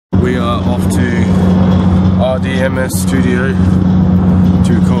We are off to RDMS studio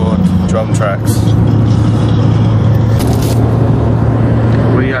to record drum tracks.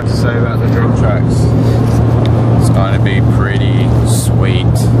 What do you have to say about the drum tracks? It's going to be pretty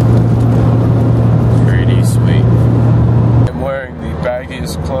sweet. Pretty sweet. I'm wearing the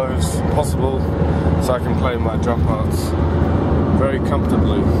baggiest clothes possible so I can play my drum parts very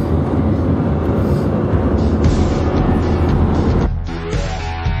comfortably.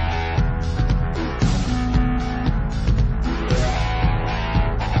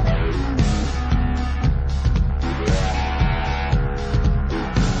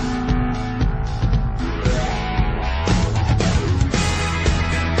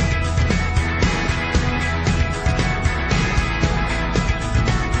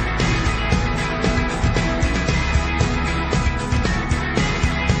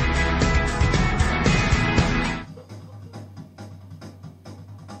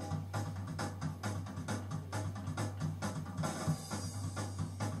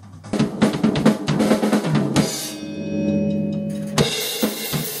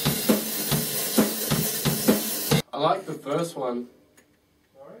 I like the first one.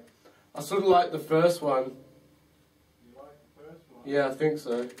 Sorry? I sort of like the first one. You like the first one? Yeah, I think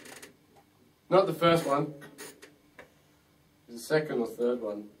so. Not the first one. The second or third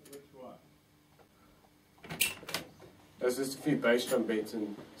one. Which one? There's just a few bass drum beats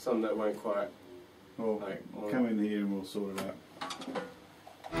and some that weren't quite. Well, Like, I'll come in here and we'll sort it out.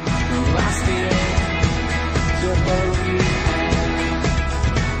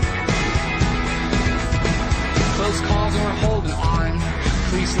 Close calls and we're holding on.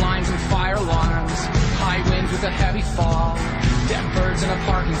 Police lines and fire alarms. High winds with a heavy fall. Dead birds in a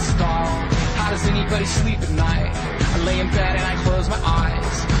parking stall. How does anybody sleep at night? I lay in bed and I close my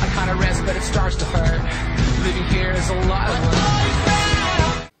eyes. I kinda rest but it starts to hurt. Living here is a lot of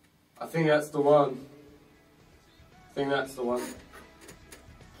work. I think that's the one.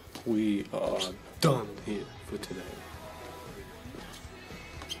 We are done here for today.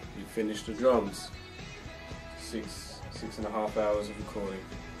 We finished the drums. 6.5 hours of recording.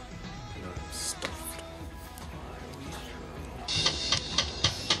 And I'm stuffed.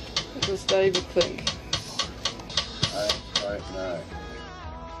 What does David think? I don't know.